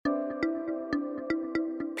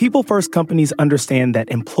People-first companies understand that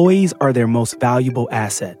employees are their most valuable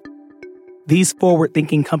asset. These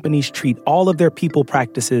forward-thinking companies treat all of their people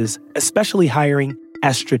practices, especially hiring,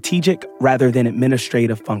 as strategic rather than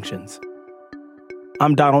administrative functions.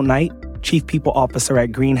 I'm Donald Knight, Chief People Officer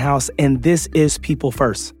at Greenhouse, and this is People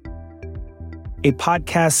First, a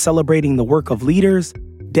podcast celebrating the work of leaders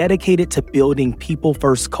dedicated to building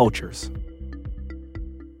people-first cultures.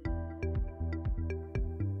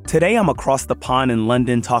 Today, I'm across the pond in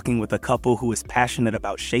London talking with a couple who is passionate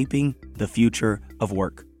about shaping the future of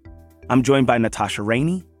work. I'm joined by Natasha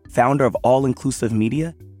Rainey, founder of All Inclusive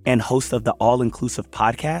Media and host of the All Inclusive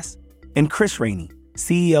podcast, and Chris Rainey,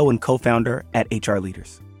 CEO and co-founder at HR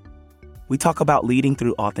Leaders. We talk about leading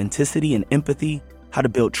through authenticity and empathy, how to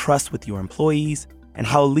build trust with your employees, and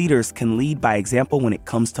how leaders can lead by example when it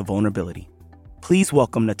comes to vulnerability. Please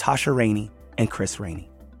welcome Natasha Rainey and Chris Rainey.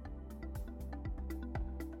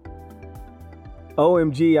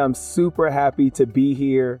 OMG, I'm super happy to be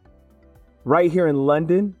here, right here in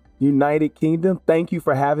London, United Kingdom. Thank you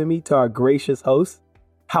for having me, to our gracious host,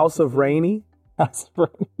 House of Rainey.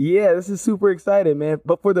 Yeah, this is super exciting, man.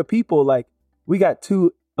 But for the people, we got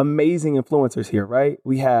two amazing influencers here, right?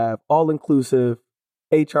 We have All Inclusive,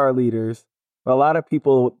 HR Leaders. A lot of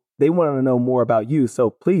people, they want to know more about you. So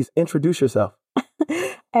please introduce yourself.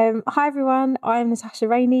 Hi, everyone. I'm Natasha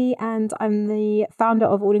Rainey, and I'm the founder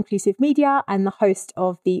of All Inclusive Media and the host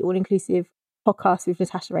of the All Inclusive podcast with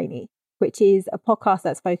Natasha Rainey, which is a podcast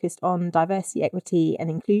that's focused on diversity, equity, and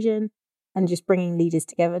inclusion, and just bringing leaders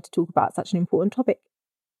together to talk about such an important topic.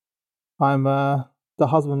 I'm the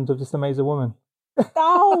husband of this amazing woman.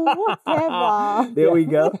 Oh, whatever. There we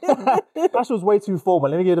go. That was way too formal.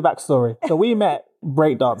 Let me give you the backstory. So we met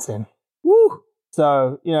breakdancing. Woo!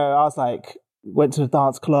 So, I was went to a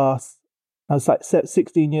dance class. I was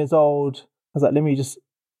 16 years old. I was let me just...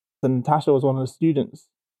 And Natasha was one of the students.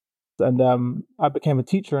 And I became a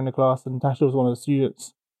teacher in the class, and Natasha was one of the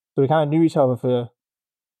students. So we kind of knew each other for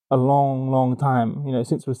a long, long time,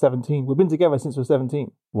 since we were 17. We've been together since we were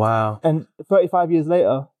 17. Wow. And 35 years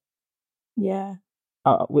later... Yeah.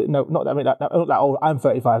 No, not that, not that old. I'm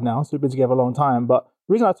 35 now, so we've been together a long time. But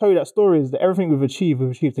the reason I tell you that story is that everything we've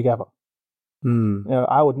achieved together.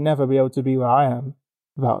 I would never be able to be where I am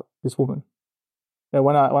without this woman.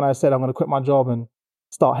 When I said I'm going to quit my job and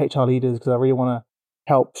start HR Leaders because I really want to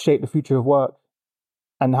help shape the future of work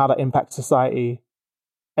and how that impacts society,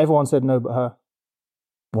 everyone said no but her.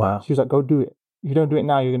 Wow. She was like, go do it. If you don't do it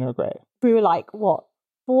now, you're going to regret it. We were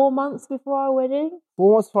 4 months before our wedding?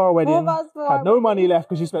 4 months before our wedding. 4 months before had no money left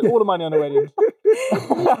because she spent all the money on the wedding.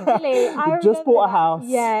 Literally, just bought a house.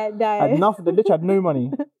 Yeah, no. Had nothing. They literally had no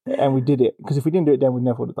money, and we did it. Because if we didn't do it, then we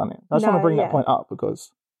never would have done it. I just want to bring that point up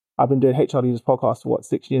because I've been doing HR Leaders podcast for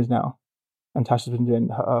 6 years now, and Tasha's been doing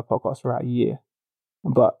her podcast for about a year.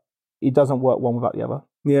 But it doesn't work one without the other.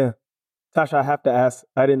 Yeah. Tasha, I have to ask,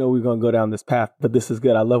 I didn't know we were going to go down this path, but this is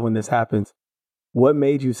good. I love when this happens. What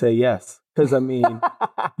made you say yes? Because,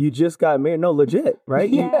 you just got married. No, legit, right?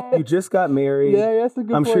 Yeah. You just got married. Yeah, that's a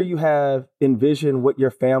good I'm point. sure you have envisioned what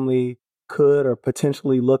your family could or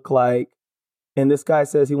potentially look like. And this guy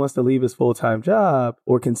says he wants to leave his full-time job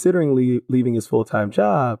or considering leaving his full-time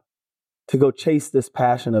job to go chase this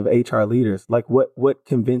passion of HR Leaders. What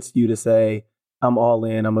convinced you to say, I'm all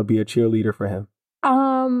in, I'm going to be a cheerleader for him?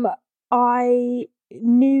 I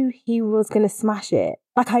knew he was going to smash it.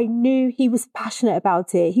 I knew he was passionate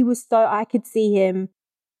about it. I could see him.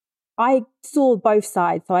 I saw both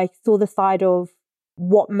sides. So I saw the side of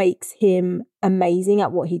what makes him amazing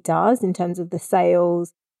at what he does in terms of the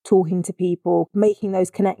sales, talking to people, making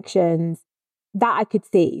those connections. That I could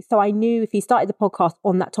see. So I knew if he started the podcast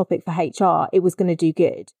on that topic for HR, it was going to do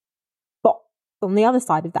good. But on the other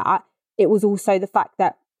side of that, it was also the fact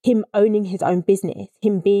that him owning his own business,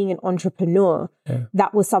 him being an entrepreneur,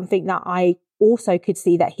 that was something that I also could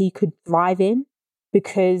see that he could thrive in,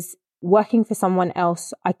 because working for someone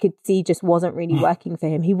else, I could see just wasn't really working for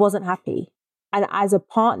him. He wasn't happy. And as a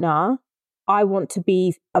partner, I want to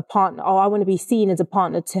be a partner, or I want to be seen as a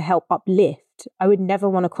partner to help uplift. I would never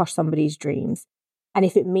want to crush somebody's dreams. And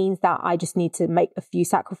if it means that I just need to make a few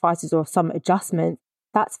sacrifices or some adjustments,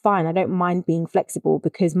 that's fine. I don't mind being flexible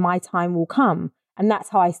because my time will come. And that's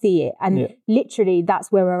how I see it. And literally,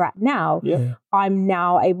 that's where we're at now. Yeah. I'm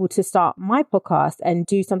now able to start my podcast and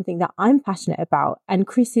do something that I'm passionate about. And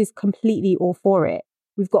Chris is completely all for it.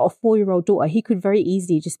 We've got a 4-year-old daughter. He could very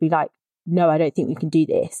easily just be like, no, I don't think we can do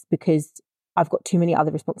this because I've got too many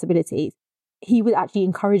other responsibilities. He was actually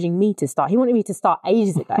encouraging me to start. He wanted me to start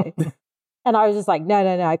ages ago. And I was just like, no,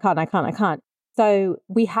 I can't. So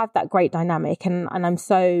we have that great dynamic, and I'm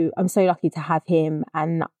so lucky to have him.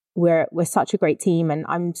 And we're such a great team, and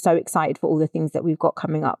I'm so excited for all the things that we've got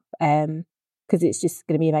coming up because it's just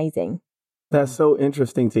going to be amazing. That's so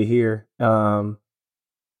interesting to hear.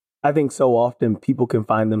 I think so often people can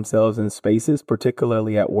find themselves in spaces,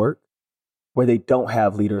 particularly at work, where they don't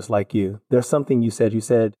have leaders like you. There's something you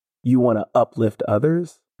said you want to uplift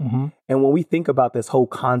others. Mm-hmm. And when we think about this whole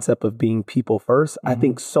concept of being people first, I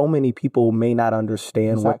think so many people may not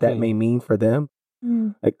understand what that may mean for them.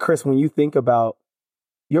 Like, Chris, when you think about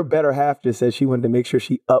your better half just said she wanted to make sure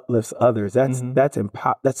she uplifts others.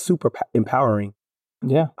 That's super empowering.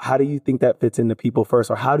 Yeah. How do you think that fits into people first,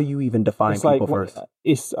 or how do you even define people first?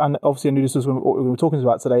 And obviously I knew this was what we were talking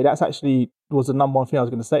about today. That's actually was the number one thing I was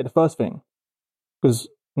going to say. The first thing, because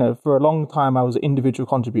for a long time I was an individual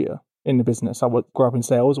contributor in the business. I would grow up in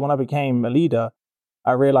sales. When I became a leader,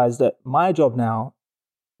 I realized that my job now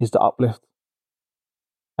is to uplift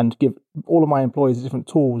and give all of my employees different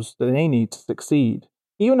tools that they need to succeed,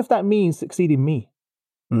 even if that means succeeding me.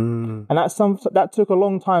 And that took a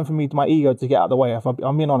long time for my ego to get out of the way, if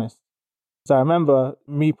I'm being honest. So I remember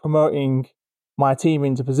me promoting my team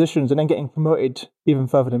into positions and then getting promoted even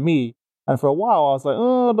further than me. And for a while, I was like, I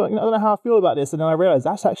don't know how I feel about this. And then I realized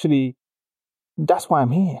that's why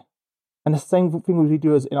I'm here. And the same thing we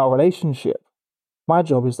do as in our relationship. My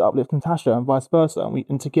job is to uplift Natasha and vice versa.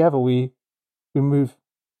 And together we move.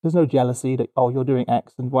 There's no jealousy that, you're doing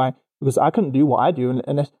X and Y, because I couldn't do what I do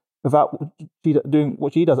unless without doing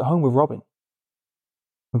what she does at home with Robin,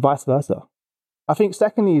 and vice versa. I think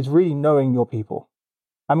secondly is really knowing your people.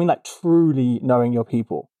 I mean, like truly knowing your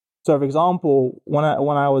people. So, for example, when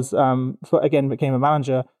I was became a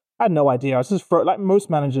manager, I had no idea. I was just like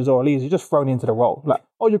most managers or leaders, you're just thrown into the role. Like,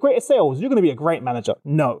 you're great at sales, you're going to be a great manager.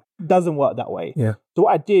 No, it doesn't work that way. Yeah. So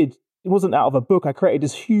what I did, it wasn't out of a book. I created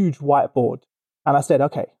this huge whiteboard, and I said,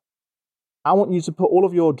 okay, I want you to put all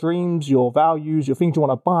of your dreams, your values, your things you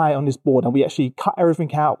want to buy on this board. And we actually cut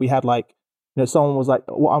everything out. We had someone was like,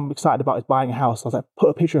 what I'm excited about is buying a house. I was like, put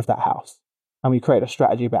a picture of that house. And we created a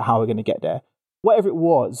strategy about how we're going to get there. Whatever it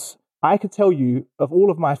was, I could tell you of all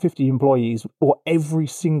of my 50 employees, what every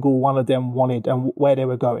single one of them wanted and where they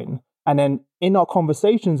were going. And then in our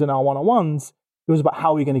conversations and our one-on-ones, it was about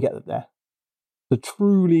how we're going to get them there. So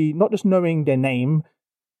truly, not just knowing their name,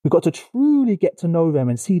 we've got to truly get to know them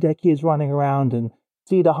and see their kids running around and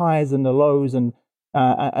see the highs and the lows. And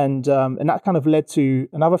that kind of led to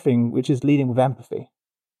another thing, which is leading with empathy.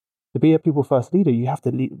 To be a people first leader, you have to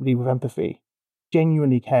lead with empathy,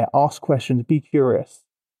 genuinely care, ask questions, be curious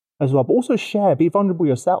as well, but also share, be vulnerable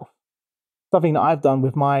yourself. Something that I've done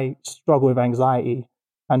with my struggle with anxiety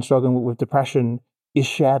and struggling with depression is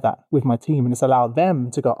share that with my team. And it's allowed them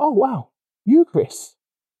to go, oh, wow, you, Chris,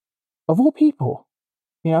 of all people.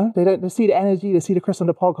 They see the energy, they see the Chris on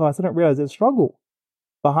the podcast, they don't realize there's a struggle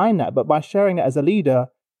behind that. But by sharing that as a leader,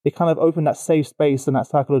 it kind of opened that safe space and that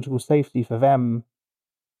psychological safety for them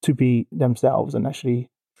to be themselves and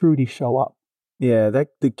actually truly show up. Yeah,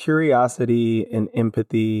 the curiosity and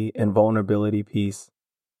empathy and vulnerability piece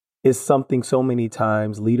is something so many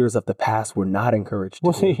times leaders of the past were not encouraged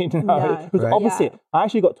to do. It was opposite. Yeah. I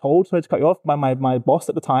actually got told, sorry to cut you off, by my boss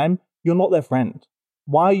at the time, you're not their friend.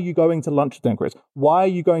 Why are you going to lunch with them, Chris? Why are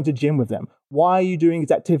you going to gym with them? Why are you doing these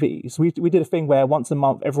activities? We did a thing where once a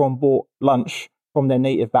month, everyone bought lunch from their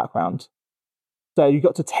native background. So you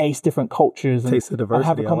got to taste different cultures. Taste the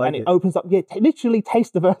diversity. And it opens up, literally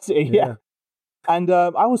taste diversity. Yeah. And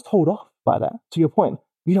I was told off by that. To your point,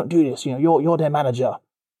 you don't do this. You're their manager.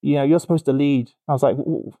 You're supposed to lead. I was like,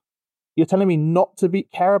 you're telling me not to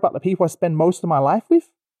care about the people I spend most of my life with?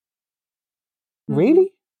 Mm-hmm.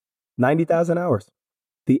 Really? 90,000 hours.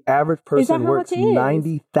 The average person works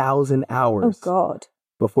 90,000 hours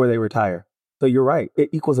before they retire. So you're right. It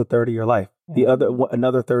equals a third of your life. Yeah.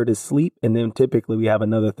 Another third is sleep. And then typically we have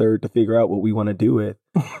another third to figure out what we want to do with.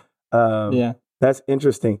 That's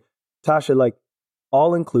interesting. Tasha,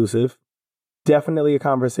 all inclusive, definitely a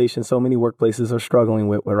conversation so many workplaces are struggling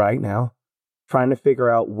with right now, trying to figure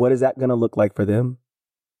out what is that going to look like for them.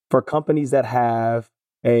 For companies that have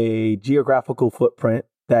a geographical footprint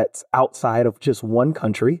that's outside of just one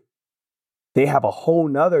country, they have a whole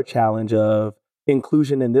nother challenge of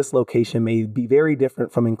inclusion in this location may be very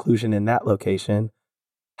different from inclusion in that location.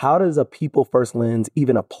 How does a people first lens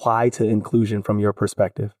even apply to inclusion from your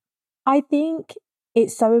perspective? I think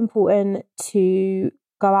it's so important to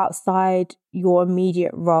go outside your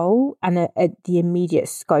immediate role and the immediate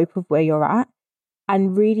scope of where you're at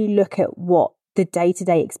and really look at what the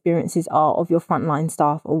day-to-day experiences are of your frontline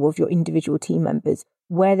staff or of your individual team members,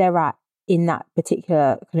 where they're at in that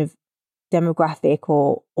particular kind of demographic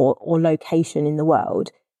or location in the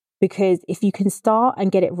world. Because if you can start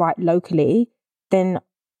and get it right locally, then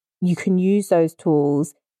you can use those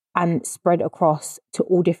tools and spread across to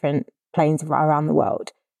all different planes around the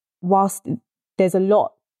world. Whilst there's a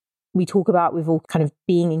lot we talk about with all kind of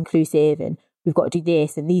being inclusive and we've got to do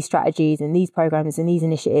this and these strategies and these programs and these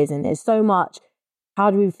initiatives, and there's so much.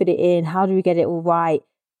 How do we fit it in? How do we get it all right?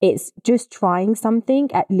 It's just trying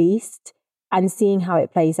something at least and seeing how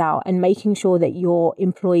it plays out and making sure that your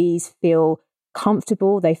employees feel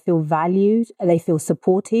comfortable, they feel valued, they feel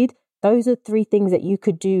supported. Those are 3 things that you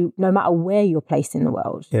could do no matter where you're placed in the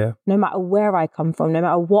world. Yeah. No matter where I come from, no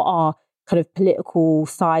matter what our kind of political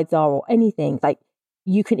sides are or anything, like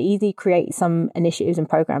you can easily create some initiatives and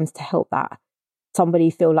programs to help that somebody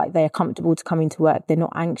feel like they're comfortable to come into work. They're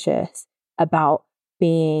not anxious about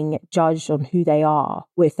being judged on who they are.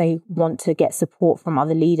 Or if they want to get support from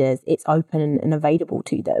other leaders, it's open and available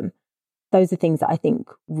to them. Those are things that I think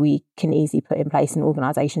we can easily put in place and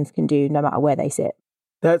organizations can do no matter where they sit.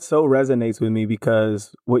 That so resonates with me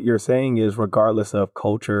because what you're saying is regardless of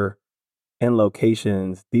culture and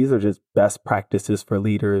locations, these are just best practices for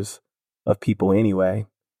leaders of people anyway.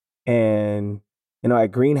 And,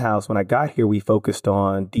 at Greenhouse, when I got here, we focused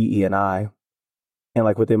on DE&I. And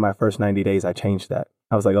like within my first 90 days, I changed that.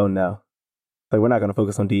 I was like, oh no, like we're not going to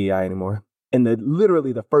focus on DEI anymore. And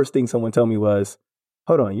literally the first thing someone told me was,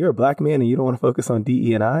 hold on, you're a Black man and you don't want to focus on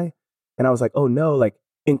DE&I? And I was like, oh no, like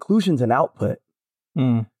inclusion's an output.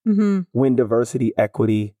 Mm-hmm. When diversity,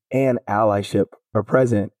 equity, and allyship are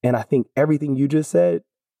present. And I think everything you just said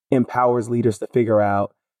empowers leaders to figure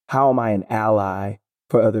out, how am I an ally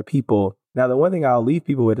for other people? Now, the one thing I'll leave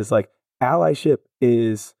people with is like, allyship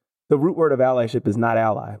is, the root word of allyship is not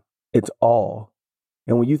ally, it's all.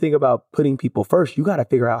 And when you think about putting people first, you got to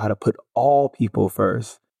figure out how to put all people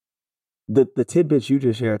first. The tidbits you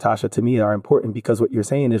just shared, Tasha, to me are important because what you're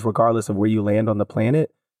saying is regardless of where you land on the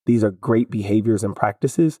planet, these are great behaviors and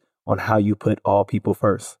practices on how you put all people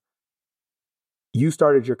first. You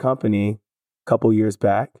started your company a couple years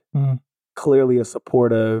back, clearly a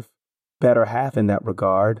supportive, better half in that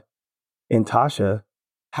regard. And Tasha,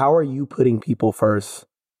 how are you putting people first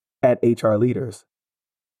at HR Leaders?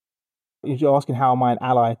 You're asking how am I an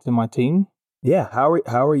ally to my team? Yeah, how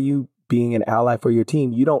are you being an ally for your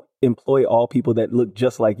team? You don't employ all people that look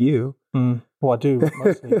just like you. Well, I do,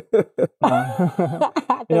 mostly.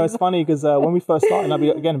 It's funny because when we first started, and I'll be,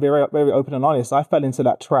 again, very, very open and honest, I fell into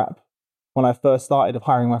that trap when I first started of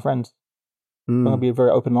hiring my friends. I'm going to be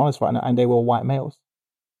very open and honest right now, and they were white males.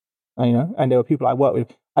 And there were people I worked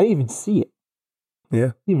with. I didn't even see it.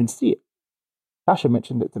 Yeah. Didn't even see it. Tasha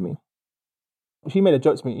mentioned it to me. She made a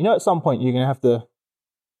joke to me. At some point you're going to have to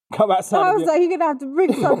come outside. I was like, you're going to have to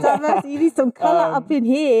bring some diversity. You need some colour up in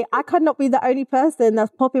here. I cannot be the only person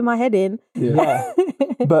that's popping my head in. Yeah.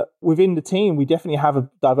 But within the team, we definitely have a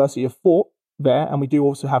diversity of thought there. And we do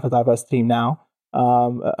also have a diverse team now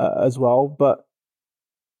as well. But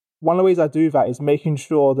one of the ways I do that is making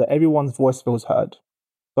sure that everyone's voice feels heard.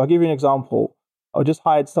 So I'll give you an example. I just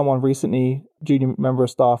hired someone recently, junior member of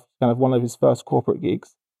staff, kind of one of his first corporate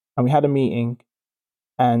gigs. And we had a meeting,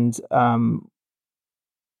 and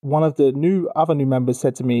one of the other new members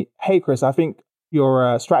said to me, "Hey, Chris, I think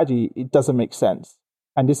your strategy, it doesn't make sense.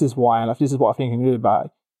 And this is why, and this is what I think I can do about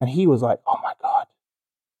it." And he was like, "Oh my God,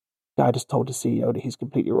 the guy just told the CEO that he's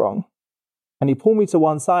completely wrong." And he pulled me to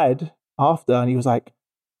one side after, and he was like,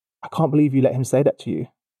 "I can't believe you let him say that to you."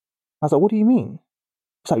 I was like, "What do you mean?"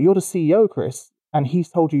 He's like, "You're the CEO, Chris, and he's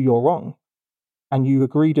told you you're wrong. And you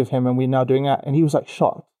agreed with him, and we're now doing that." And he was like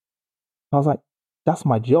shocked. I was like, "That's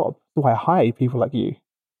my job. That's why I hire people like you."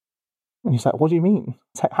 And he's like, "What do you mean?"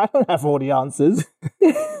 It's like, "I don't have all the answers.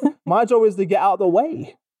 My job is to get out of the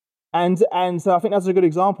way." And so I think that's a good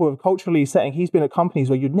example of culturally setting. He's been at companies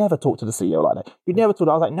where you'd never talk to the CEO like that. You'd never talk.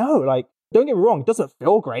 I was like, no, like, don't get me wrong. It doesn't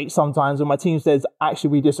feel great sometimes when my team says,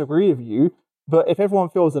 actually, we disagree with you. But if everyone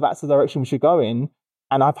feels that that's the direction we should go in,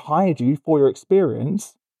 and I've hired you for your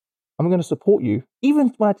experience, I'm going to support you,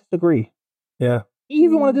 even when I disagree. Yeah.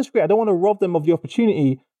 Even when I disagree, I don't want to rob them of the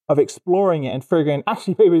opportunity of exploring it and figuring,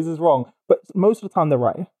 actually, maybe this is wrong. But most of the time, they're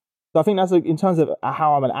right. So I think that's in terms of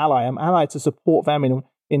how I'm an ally. I'm an ally to support them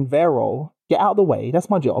in their role. Get out of the way. That's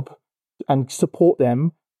my job. And support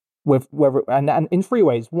them with whether and in 3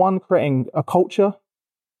 ways. 1, creating a culture.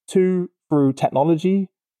 2, through technology.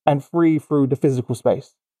 And 3, through the physical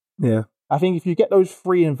space. Yeah. I think if you get those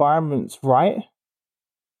 3 environments right,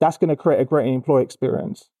 that's going to create a great employee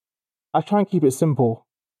experience. I try and keep it simple.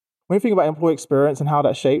 When you think about employee experience and how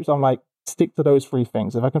that shapes, I'm like, stick to those 3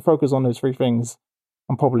 things. If I can focus on those 3 things,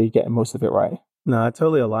 I'm probably getting most of it right. No, I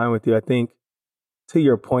totally align with you. I think to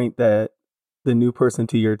your point that the new person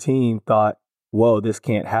to your team thought, whoa, this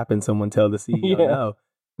can't happen. Someone tell the CEO no.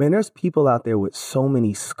 Man, there's people out there with so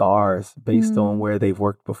many scars based on where they've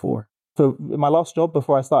worked before. So my last job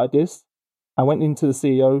before I started this, I went into the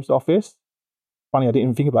CEO's office. Funny, I didn't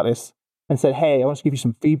even think about this. And said, hey, I want to give you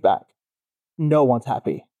some feedback. No one's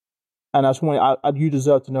happy. And I just wanted, you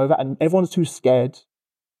deserve to know that. And everyone's too scared.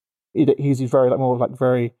 He's very,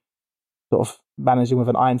 very sort of managing with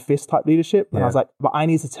an iron fist type leadership. And I was like, but I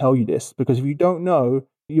need to tell you this, because if you don't know,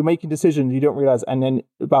 you're making decisions you don't realize. And then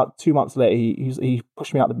about 2 months later, he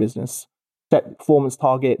pushed me out of the business, set performance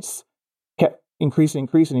targets, kept increasing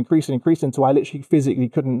until I literally physically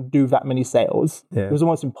couldn't do that many sales. Yeah. It was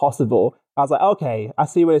almost impossible. I was like, okay, I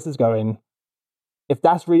see where this is going. If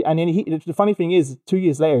that's really, and then the funny thing is, 2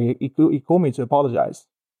 years later, he called me to apologize.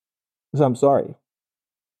 So I'm sorry.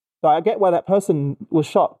 So I get why that person was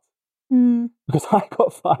shocked, because I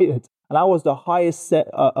got fired and I was the highest set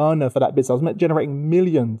earner for that business. I was generating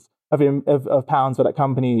millions of pounds for that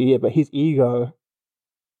company a year, but his ego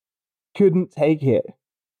couldn't take it.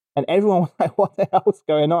 And everyone was like, what the hell is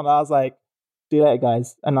going on? I was like, see you later,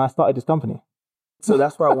 guys. And I started this company. So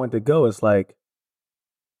that's where I wanted to go. It's like,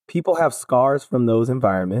 people have scars from those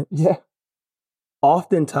environments. Yeah.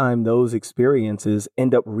 Oftentimes, those experiences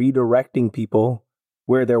end up redirecting people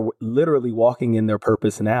where they're literally walking in their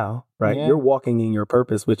purpose now, right? Yeah. You're walking in your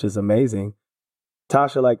purpose, which is amazing.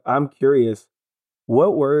 Tasha, like, I'm curious,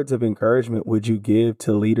 what words of encouragement would you give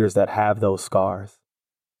to leaders that have those scars?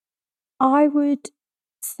 I would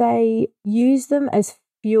say use them as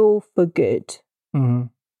fuel for good. Mm-hmm.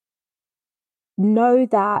 Know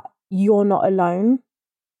that you're not alone,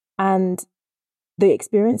 and the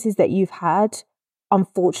experiences that you've had,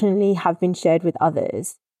 unfortunately, have been shared with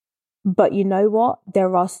others. But you know what?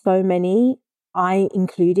 There are so many, I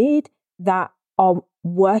included, that are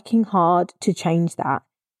working hard to change that,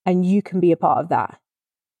 and you can be a part of that.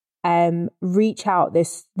 Reach out.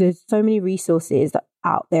 There's so many resources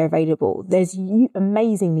out there available. There's you,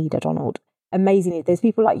 amazing leader, Donald. Amazing. There's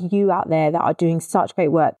people like you out there that are doing such great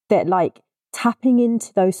work, that like tapping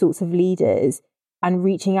into those sorts of leaders and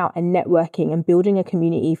reaching out and networking and building a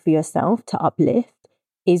community for yourself to uplift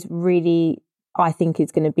is really, I think,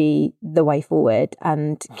 is going to be the way forward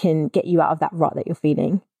and can get you out of that rut that you're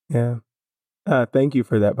feeling. Yeah. Thank you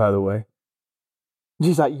for that, by the way.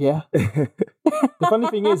 She's like, yeah. The funny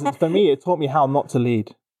thing is, for me, it taught me how not to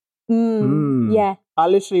lead. Yeah. I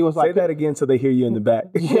literally was like... Say that again so they hear you in the back.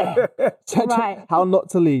 Yeah. Right. How not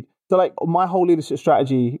to lead. So like my whole leadership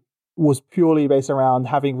strategy was purely based around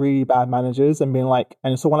having really bad managers and being like...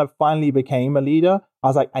 And so when I finally became a leader, I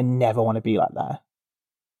was like, I never want to be like that.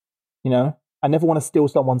 You know? I never want to steal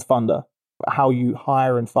someone's thunder. How you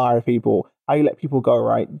hire and fire people, how you let people go,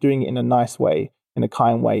 right? Doing it in a nice way, in a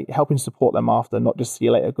kind way, helping support them after, not just see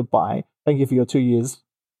you later, goodbye. Thank you for your 2 years.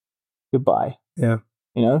 Goodbye. Yeah.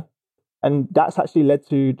 You know? And that's actually led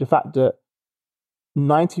to the fact that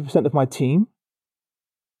 90% of my team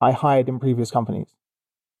I hired in previous companies,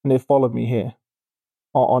 and they've followed me here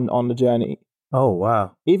on the journey. Oh,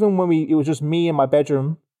 wow. Even when it was just me in my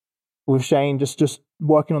bedroom with Shane, just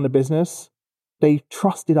working on the business, they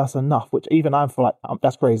trusted us enough, which even I'm for like,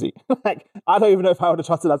 that's crazy. Like, I don't even know if I would have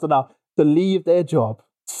trusted us enough to leave their job,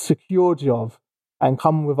 secure job, and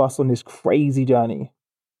come with us on this crazy journey.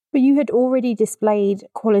 But you had already displayed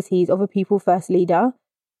qualities of a people-first leader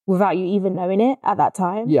without you even knowing it at that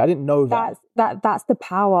time. Yeah, I didn't know that. That's the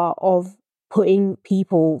power of putting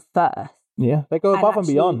people first. Yeah, they go above and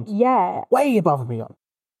beyond. Yeah. Way above and beyond.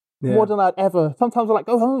 Yeah. More than I'd ever. Sometimes I'm like,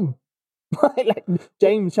 go home. Like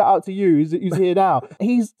James, shout out to you, who's here now.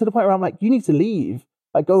 He's to the point where I'm like, you need to leave.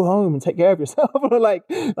 Like, go home and take care of yourself.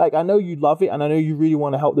 like I know you love it and I know you really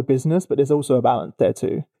want to help the business, but there's also a balance there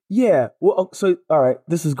too. Yeah. Well, so, all right,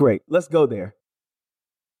 this is great. Let's go there.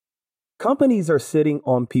 Companies are sitting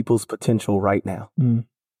on people's potential right now.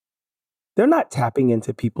 They're not tapping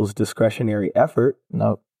into people's discretionary effort.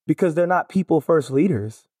 No. Because they're not people first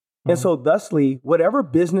leaders. And so thusly, whatever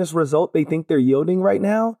business result they think they're yielding right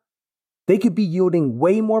now, they could be yielding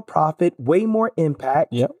way more profit, way more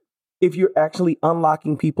impact if you're actually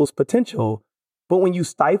unlocking people's potential. But when you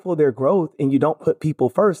stifle their growth and you don't put people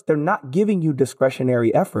first, they're not giving you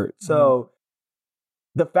discretionary effort. So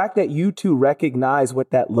the fact that you two recognize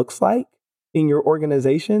what that looks like in your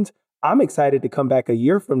organizations, I'm excited to come back a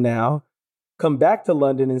year from now, come back to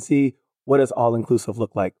London and see, what does all-inclusive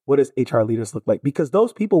look like? What does HR leaders look like? Because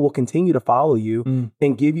those people will continue to follow you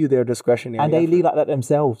and give you their discretionary and they lead like that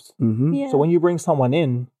themselves. Yeah. So when you bring someone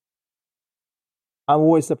in, I'm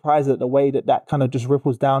always surprised at the way that kind of just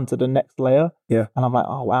ripples down to the next layer. Yeah. And I'm like,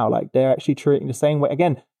 oh, wow, like they're actually treating the same way.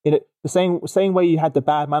 Again, in it, the same way you had the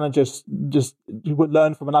bad managers, just you would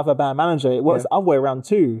learn from another bad manager. It works the other way around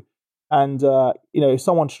too. And, if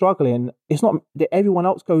someone's struggling, it's not that everyone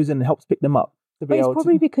else goes in and helps pick them up. But it's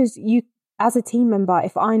probably because you, as a team member,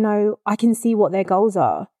 if I know, I can see what their goals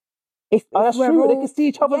are. That's true. They can see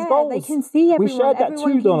each other's goals. They can see everyone. We shared that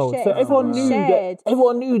too, Donald. So everyone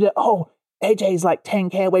knew that, AJ's like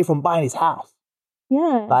 10K away from buying his house.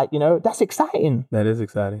 Yeah. That's exciting. That is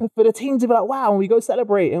exciting. For the team to be like, wow, and we go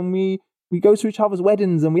celebrate and we go to each other's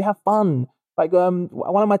weddings and we have fun. Like one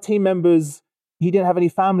of my team members, he didn't have any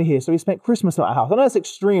family here, so he spent Christmas at my house. I know that's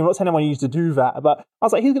extreme. I'm not saying anyone used to do that, but I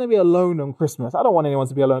was like, he's going to be alone on Christmas. I don't want anyone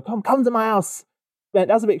to be alone. Come to my house. Man,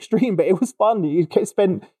 that's a bit extreme, but it was fun. You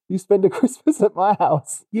spend the Christmas at my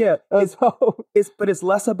house. Yeah, it's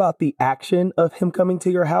less about the action of him coming to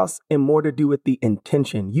your house and more to do with the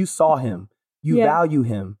intention. You saw him, you value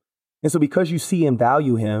him, and so because you see and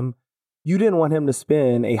value him, you didn't want him to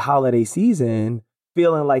spend a holiday season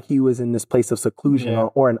feeling like he was in this place of seclusion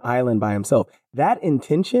or an island by himself. That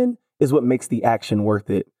intention is what makes the action worth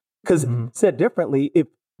it. Because said differently, if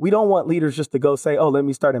we don't want leaders just to go say, "Oh, let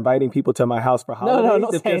me start inviting people to my house for holidays." No,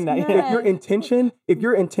 not saying that. If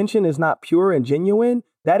your intention is not pure and genuine,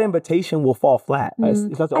 that invitation will fall flat.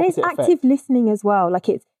 And it's active listening as well. Like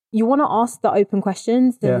you want to ask the open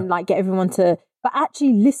questions and like get everyone to, but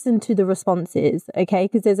actually listen to the responses. Okay,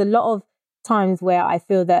 because there's a lot of times where I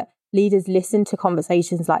feel that leaders listen to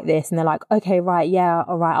conversations like this and they're like, okay, right, yeah,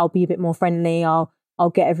 all right, I'll be a bit more friendly. I'll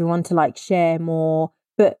get everyone to like share more.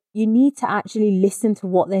 But you need to actually listen to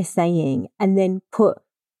what they're saying and then put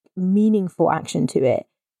meaningful action to it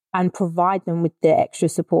and provide them with the extra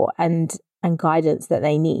support and guidance that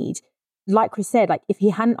they need. Like Chris said, like if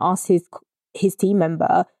he hadn't asked his team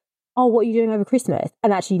member, oh, what are you doing over Christmas?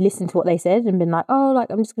 And actually listened to what they said and been like, oh, like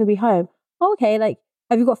I'm just going to be home. Oh, okay, like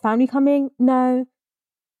have you got family coming? No.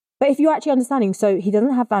 But if you're actually understanding, so he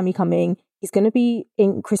doesn't have family coming, he's going to be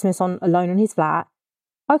in Christmas alone on his flat.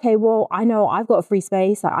 Okay, well, I know I've got a free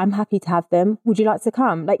space. Like, I'm happy to have them. Would you like to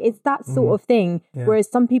come? Like, it's that sort of thing. Yeah.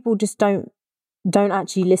 Whereas some people just don't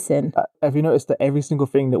actually listen. Have you noticed that every single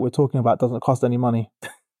thing that we're talking about doesn't cost any money?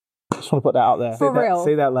 I just want to put that out there. For real.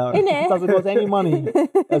 Say that loud. It doesn't cost any money.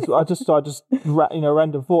 I just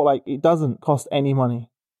random thought, like, it doesn't cost any money.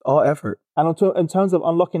 All effort. And in terms of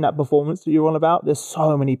unlocking that performance that you're on about, there's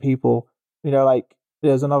so many people, like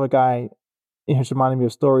there's another guy, who's reminding me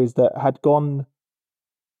of stories that had gone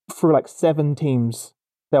through like 7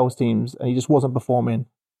 sales teams, and he just wasn't performing.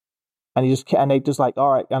 And they just like,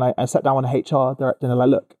 all right. And I sat down with the HR director and they're like,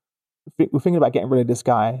 look, we're thinking about getting rid of this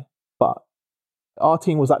guy, but our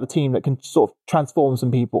team was like the team that can sort of transform some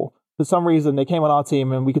people. For some reason, they came on our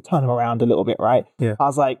team and we could turn them around a little bit, right? Yeah. I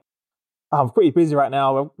was like, I'm pretty busy right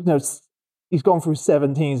now. He's gone through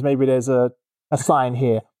 7 teams. Maybe there's a sign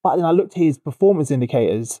here. But then I looked at his performance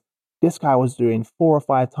indicators. This guy was doing 4 or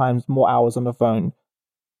 5 times more hours on the phone.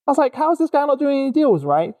 I was like, how is this guy not doing any deals,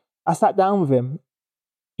 right? I sat down with him.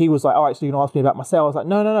 He was like, all right, so you're going to ask me about myself? I was like,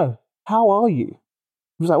 no. How are you?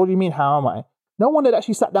 He was like, what do you mean, how am I? No one had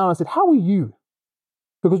actually sat down and said, how are you?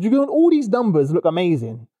 Because you're doing all these numbers look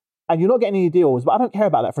amazing and you're not getting any deals, but I don't care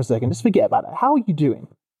about that for a second. Just forget about it. How are you doing?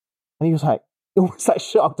 And he was like, almost like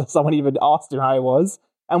shocked that someone even asked him how he was.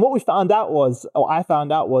 And what I found out was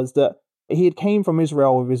that he had came from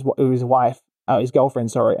Israel with his wife, his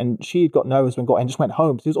girlfriend, and she had got nervous when got and just went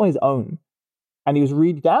home. So he was on his own. And he was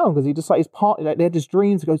really down because he just like his partner, like, they had this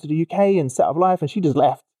dream to go to the UK and set up life, and she just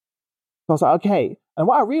left. So I was like, okay. And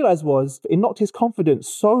what I realized was it knocked his confidence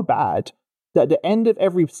so bad that at the end of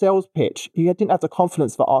every sales pitch, he didn't have the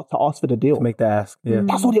confidence to ask for the deal. To make the ask. Yeah.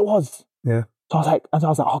 That's what it was. Yeah. So I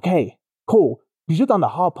was like, okay, cool. Because you've done the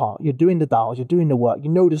hard part. You're doing the dials. You're doing the work. You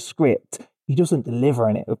know the script. He doesn't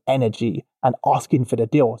delivering it with energy and asking for the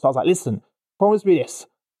deal. So I was like, listen, promise me this.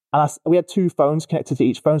 And we had 2 phones connected to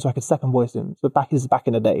each phone so I could second voice him. So back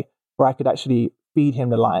in the day where I could actually feed him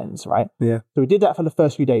the lines, right? Yeah. So we did that for the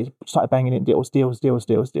first few days, started banging in deals.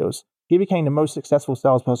 He became the most successful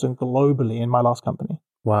salesperson globally in my last company.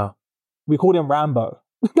 Wow. We called him Rambo.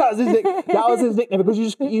 That was his nickname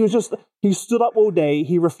because he stood up all day.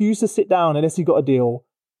 He refused to sit down unless he got a deal.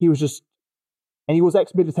 He was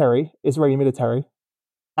ex-military, Israeli military.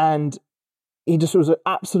 And he just was an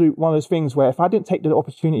absolute one of those things where if I didn't take the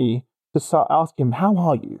opportunity to start asking him, how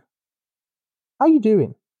are you? How are you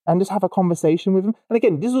doing? And just have a conversation with him. And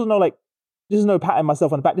again, this is no patting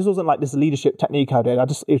myself on the back. This wasn't like this leadership technique I did.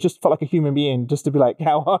 It just felt like a human being just to be like,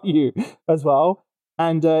 how are you as well?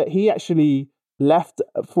 And he actually left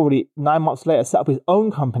probably 9 months later, set up his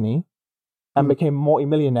own company and became a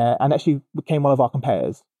multi-millionaire and actually became one of our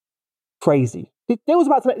competitors. Crazy. They was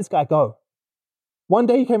about to let this guy go. One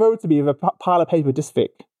day he came over to me with a pile of paper this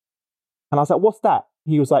thick. And I was like, what's that?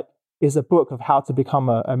 He was like, is a book of how to become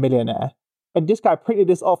a millionaire. And this guy printed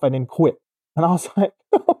this off and then quit. And I was like,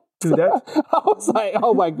 Dude,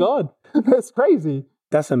 oh my God, that's crazy.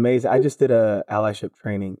 That's amazing. I just did a allyship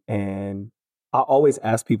training, and I always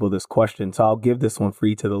ask people this question. So I'll give this one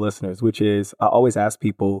free to the listeners, which is I always ask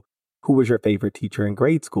people, who was your favorite teacher in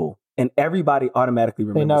grade school? And everybody automatically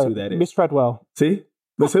remembers who that is. Miss Treadwell. See?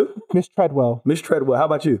 Miss who? Miss Treadwell. Miss Treadwell. How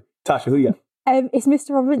about you? Tasha, who you got? It's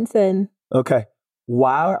Mr. Robinson. Okay.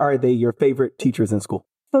 Why are they your favorite teachers in school?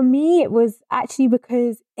 For me, it was actually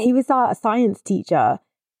because he was a science teacher,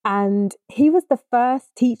 and he was the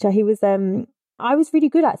first teacher. He was, I was really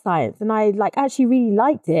good at science, and I actually really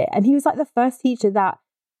liked it. And he was like the first teacher that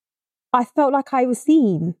I felt like I was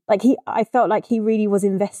seen. I felt like he really was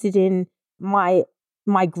invested in my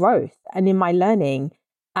growth and in my learning.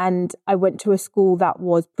 And I went to a school that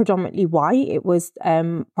was predominantly white. It was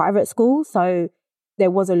private school, so there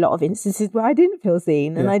was a lot of instances where I didn't feel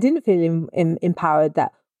seen, and I didn't feel empowered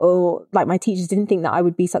or my teachers didn't think that I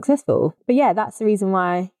would be successful. But yeah, that's the reason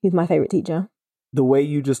why he's my favorite teacher. The way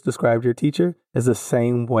you just described your teacher is the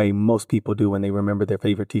same way most people do when they remember their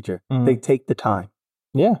favorite teacher. They take the time.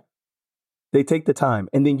 Yeah. They take the time.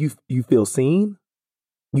 And then you feel seen,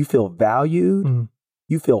 you feel valued,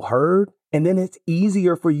 you feel heard. And then it's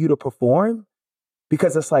easier for you to perform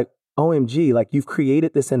because it's like, OMG, you've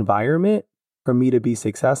created this environment for me to be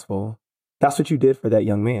successful. That's what you did for that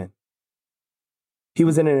young man. He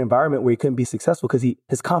was in an environment where he couldn't be successful because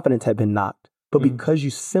his confidence had been knocked. But because you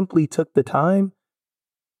simply took the time,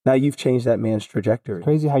 now you've changed that man's trajectory.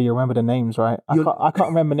 Crazy how you remember the names, right? I can't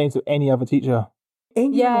remember names of any other teacher.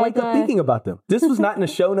 And you didn't wake up thinking about them. This was not in the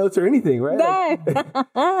show notes or anything, right?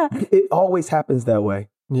 No. It always happens that way.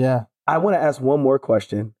 Yeah. I want to ask one more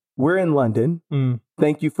question. We're in London.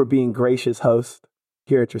 Thank you for being gracious host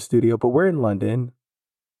here at your studio, but we're in London.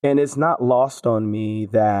 And it's not lost on me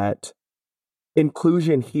that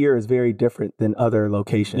inclusion here is very different than other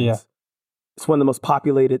locations. Yeah. It's one of the most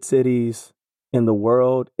populated cities in the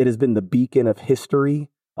world. It has been the beacon of history.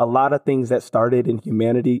 A lot of things that started in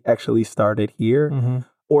humanity actually started here,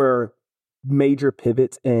 or major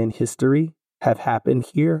pivots in history have happened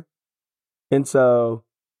here. And so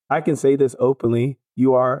I can say this openly.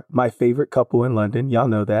 You are my favorite couple in London. Y'all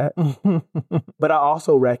know that. But I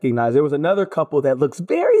also recognize there was another couple that looks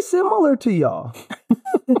very similar to y'all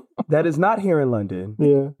that is not here in London.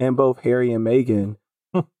 Yeah. And both Harry and Meghan.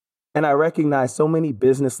 And I recognize so many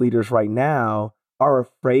business leaders right now are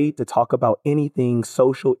afraid to talk about anything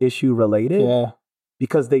social issue related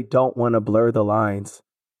because they don't want to blur the lines.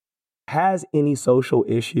 Has any social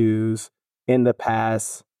issues in the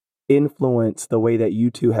past influenced the way that you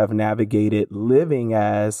two have navigated living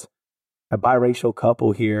as a biracial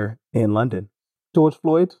couple here in London? George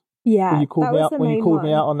Floyd? Yeah. When you called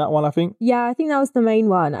me out on that one, I think. Yeah, I think that was the main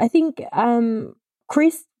one. I think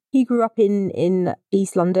Chris, he grew up in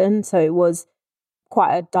East London, so it was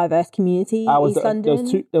quite a diverse community. East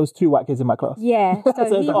London. There was two white kids in my class. Yeah,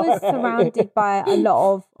 so he was surrounded by a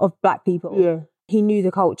lot of black people. Yeah. He knew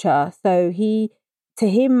the culture, so to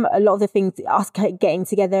him, a lot of the things, us getting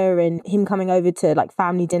together and him coming over to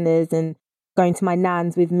family dinners and going to my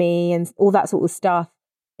nan's with me and all that sort of stuff,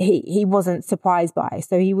 he wasn't surprised by.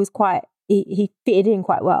 So he was he fitted in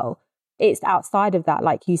quite well. It's outside of that,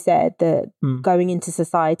 like you said, going into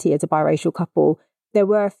society as a biracial couple, there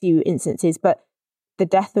were a few instances, but the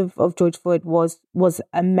death of George Floyd was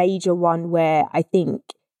a major one where I think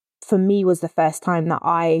for me was the first time that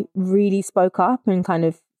I really spoke up and kind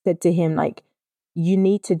of said to him, you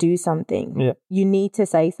need to do something. Yeah. You need to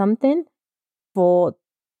say something for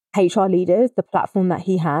HR leaders. The platform that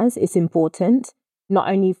he has is important, not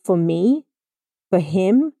only for me, for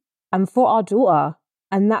him, and for our daughter.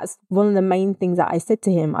 And that's one of the main things that I said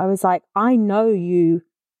to him. I was like, I know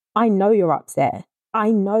you're upset.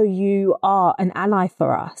 I know you are an ally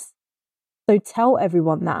for us. So tell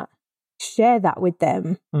everyone that. Share that with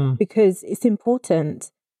them because it's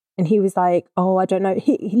important. And he was like, oh, I don't know.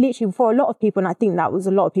 He literally, for a lot of people, and I think that was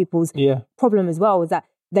a lot of people's problem as well, was that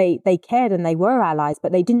they cared and they were allies,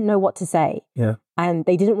 but they didn't know what to say. Yeah. And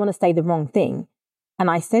they didn't want to say the wrong thing.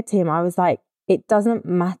 And I said to him, I was like, it doesn't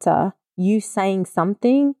matter. You saying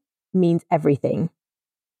something means everything.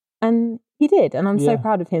 And he did. And I'm so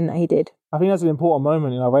proud of him that he did. I think that's an important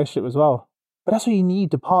moment in our relationship as well. But that's what you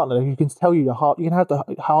need, the partner who can tell you you can have the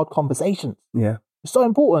hard conversations. Yeah. It's so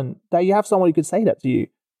important that you have someone who can say that to you.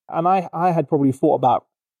 And I had probably thought about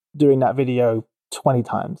doing that video 20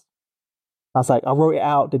 times. I was like, I wrote it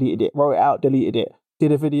out, deleted it, wrote it out, deleted it,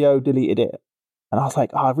 did a video, deleted it. And I was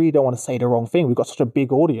like, I really don't want to say the wrong thing. We've got such a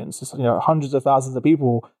big audience. It's, hundreds of thousands of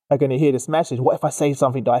people are going to hear this message. What if I say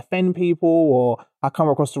something that I offend people or I come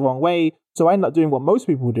across the wrong way? So I ended up doing what most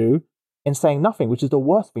people do and saying nothing, which is the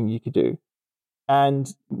worst thing you could do.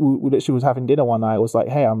 And we literally was having dinner one night. I was like,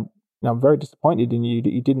 hey, I'm very disappointed in you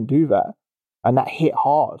that you didn't do that. And that hit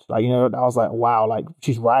hard. Like, I was like, wow, like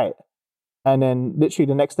she's right. And then literally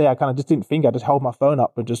the next day, I kind of just didn't think. I just held my phone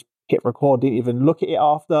up and just hit record, didn't even look at it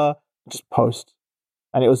after, just post.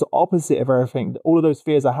 And it was the opposite of everything. All of those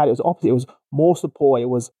fears I had, it was opposite. It was more support.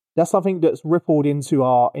 That's something that's rippled into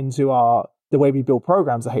the way we build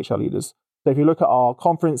programs as HR leaders. So if you look at our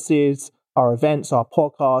conferences, our events, our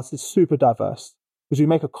podcasts, it's super diverse because we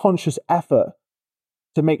make a conscious effort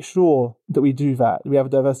to make sure that we do that. We have a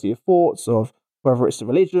diversity of thoughts, of whether it's the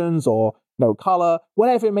religions or color,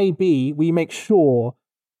 whatever it may be. We make sure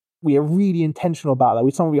we are really intentional about that.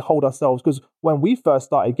 We hold ourselves, because when we first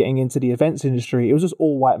started getting into the events industry, it was just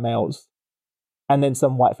all white males and then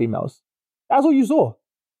some white females. That's all you saw.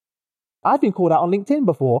 I've been called out on LinkedIn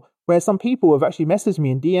before, where some people have actually messaged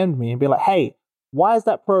me and DM'd me and be like, hey, why is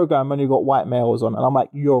that program only got white males on? And I'm like,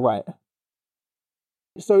 you're right.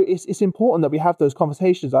 So it's important that we have those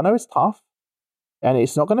conversations. I know it's tough and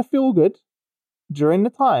it's not going to feel good during the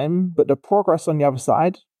time, but the progress on the other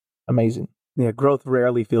side, amazing. Yeah, growth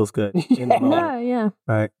rarely feels good. Yeah.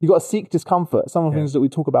 Right. You got to seek discomfort. Some of the things that we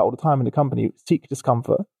talk about all the time in the company, seek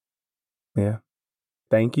discomfort. Yeah.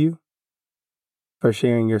 Thank you for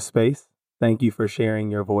sharing your space. Thank you for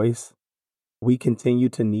sharing your voice. We continue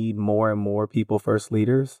to need more and more people first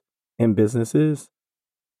leaders in businesses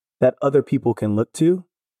that other people can look to.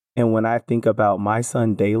 And when I think about my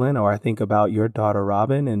son, Dalen, or I think about your daughter,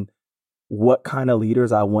 Robin, and what kind of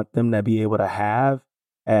leaders I want them to be able to have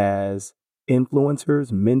as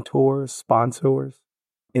influencers, mentors, sponsors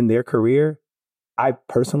in their career, I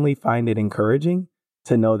personally find it encouraging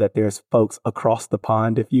to know that there's folks across the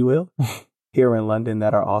pond, if you will, here in London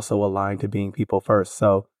that are also aligned to being people first.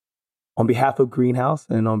 So on behalf of Greenhouse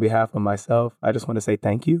and on behalf of myself, I just want to say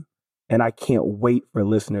thank you. And I can't wait for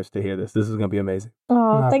listeners to hear this. This is going to be amazing.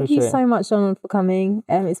 Oh, thank you so much, Donald, for coming.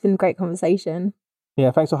 It's been a great conversation.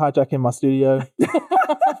 Yeah, thanks for hijacking my studio.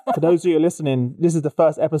 For those of you listening, this is the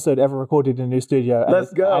first episode ever recorded in a new studio. And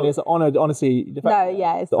Let's go. And it's an honor, honestly. It's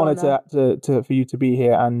an honor to for you to be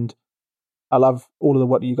here. And I love all of the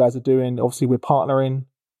work that you guys are doing. Obviously, we're partnering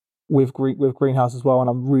with Greenhouse as well. And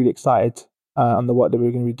I'm really excited on the work that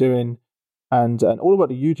we're going to be doing. And all the work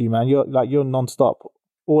that you do, man. You're nonstop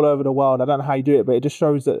all over the world. I don't know how you do it, but it just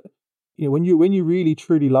shows that when you really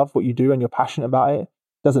truly love what you do and you're passionate about it,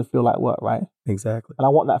 doesn't feel like work, right? Exactly. And I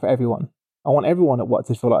want that for everyone. I want everyone at work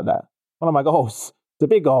to feel like that. One of my goals. It's a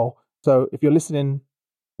big goal. So if you're listening,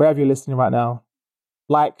 wherever you're listening right now,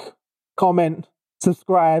 like, comment,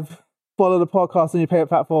 subscribe, follow the podcast on your favorite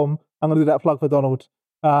platform. I'm going to do that plug for Donald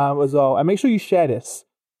as well. And make sure you share this.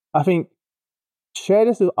 I think share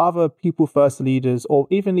this with other people first leaders, or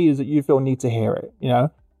even leaders that you feel need to hear it.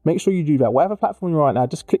 Make sure you do that. Whatever platform you're on right now,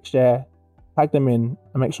 just click share, tag them in,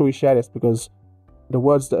 and make sure you share this, because the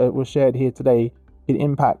words that were shared here today can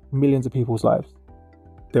impact millions of people's lives.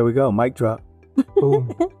 There we go. Mic drop.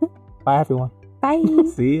 Boom. Bye, everyone. Bye.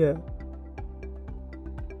 See ya.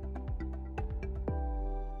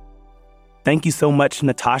 Thank you so much,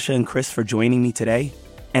 Natasha and Chris, for joining me today.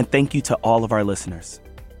 And thank you to all of our listeners.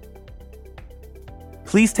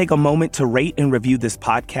 Please take a moment to rate and review this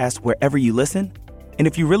podcast wherever you listen. And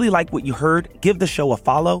if you really like what you heard, give the show a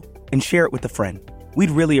follow and share it with a friend. We'd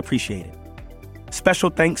really appreciate it. Special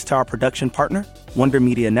thanks to our production partner, Wonder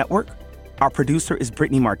Media Network. Our producer is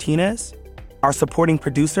Brittany Martinez. Our supporting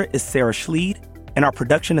producer is Sara Schleede. And our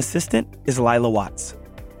production assistant is Lila Watts.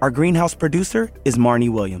 Our Greenhouse producer is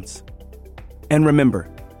Marnie Williams. And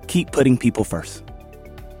remember, keep putting people first.